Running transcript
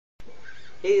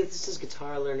Hey, this is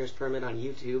Guitar Learners Permit on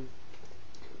YouTube.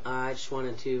 I just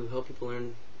wanted to help people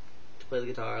learn to play the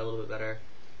guitar a little bit better.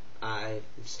 I'm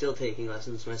still taking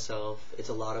lessons myself. It's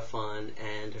a lot of fun,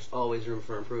 and there's always room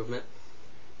for improvement.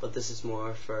 But this is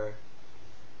more for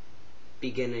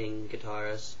beginning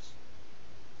guitarists.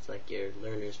 It's like your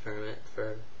learner's permit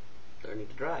for learning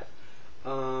to drive.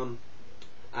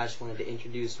 I just wanted to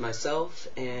introduce myself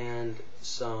and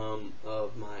some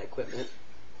of my equipment.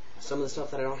 Some of the stuff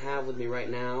that I don't have with me right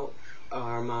now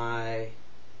are I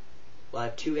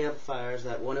have two amplifiers,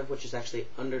 one of which is actually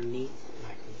underneath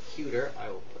my computer. I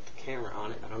will put the camera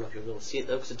on it. I don't know if you'll be able to see it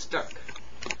though because it's dark.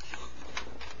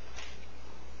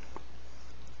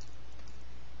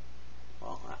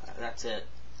 Well, that's it.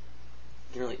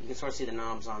 You can sort of see the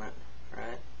knobs on it,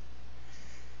 right?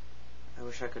 I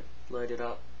wish I could light it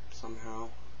up somehow.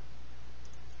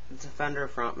 It's a Fender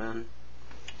Frontman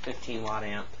 15-watt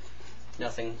amp.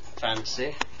 Nothing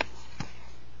fancy,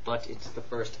 but it's the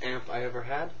first amp I ever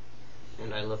had,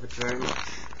 and I love it very much.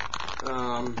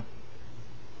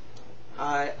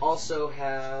 I also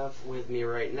have with me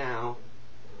right now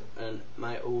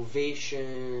my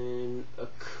Ovation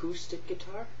acoustic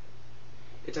guitar.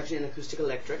 It's actually an acoustic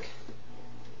electric.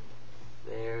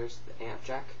 There's the amp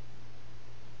jack.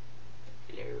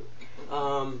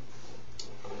 Hello.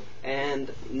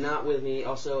 And not with me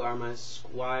also are my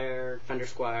Fender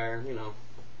Squier,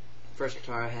 first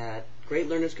guitar I had. Great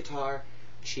learner's guitar,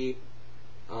 cheap,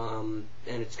 and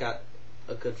it's got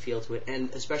a good feel to it.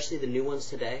 And especially the new ones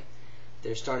today,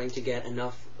 they're starting to get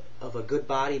enough of a good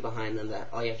body behind them that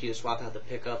all you have to do is swap out the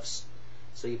pickups.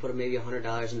 So you put maybe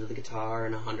 $100 into the guitar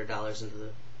and $100 into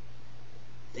the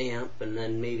amp, and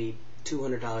then maybe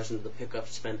 $200 into the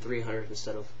pickups, spend $300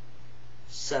 instead of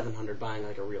 $700 buying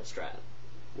like a real Strat,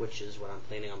 which is what I'm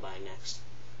planning on buying next.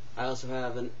 I also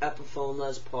have an Epiphone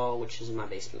Les Paul, which is in my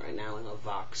basement right now, and a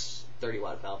Vox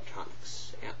 30-watt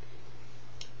Valvetronics amp.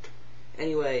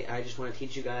 Anyway, I just want to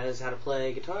teach you guys how to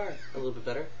play guitar a little bit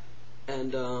better,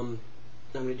 and I'm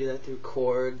going to do that through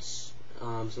chords,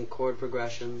 some chord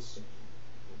progressions,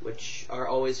 which are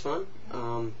always fun.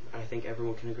 I think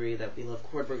everyone can agree that we love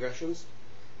chord progressions,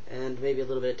 and maybe a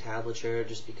little bit of tablature,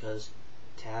 just because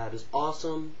tab is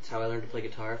awesome. It's how I learned to play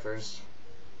guitar first,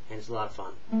 and it's a lot of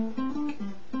fun.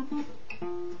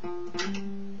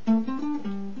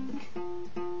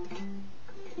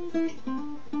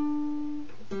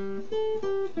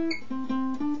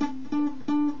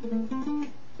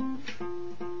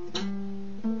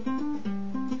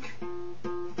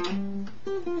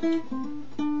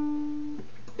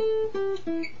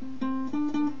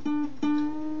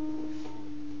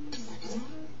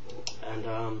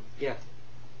 And yeah,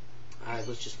 I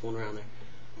was just fooling around there.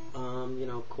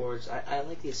 Chords. I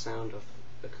like the sound of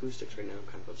acoustics right now. I'm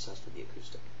kind of obsessed with the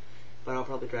acoustic. But I'll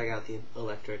probably drag out the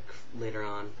electric later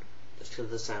on just because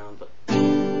of the sound. But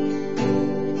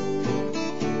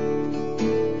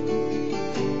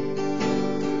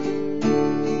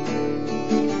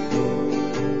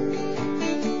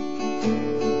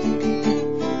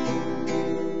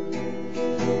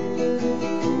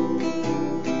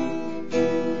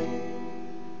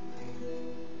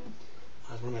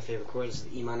one of my favorite chords is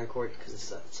the E minor chord because it's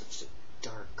such a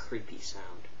dark, creepy sound.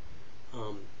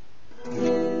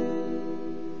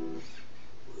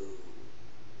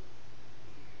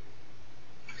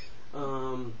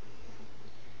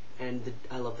 And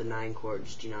I love the 9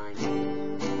 chords, G9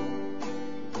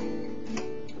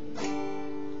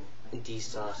 and D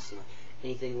sus, and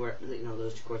anything where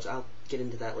those 2 chords. I'll get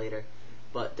into that later,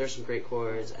 but there's some great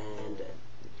chords, and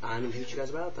I'm gonna teach you guys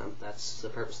about them. That's the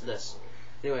purpose of this.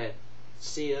 Anyway.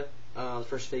 See ya. The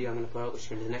first video I'm going to put up, which is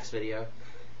going to be the next video,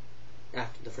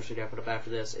 after the first video I put up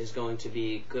after this, is going to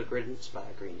be Good Riddance by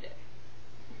Green Day.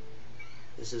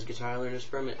 This is Guitar Learners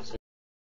Permit.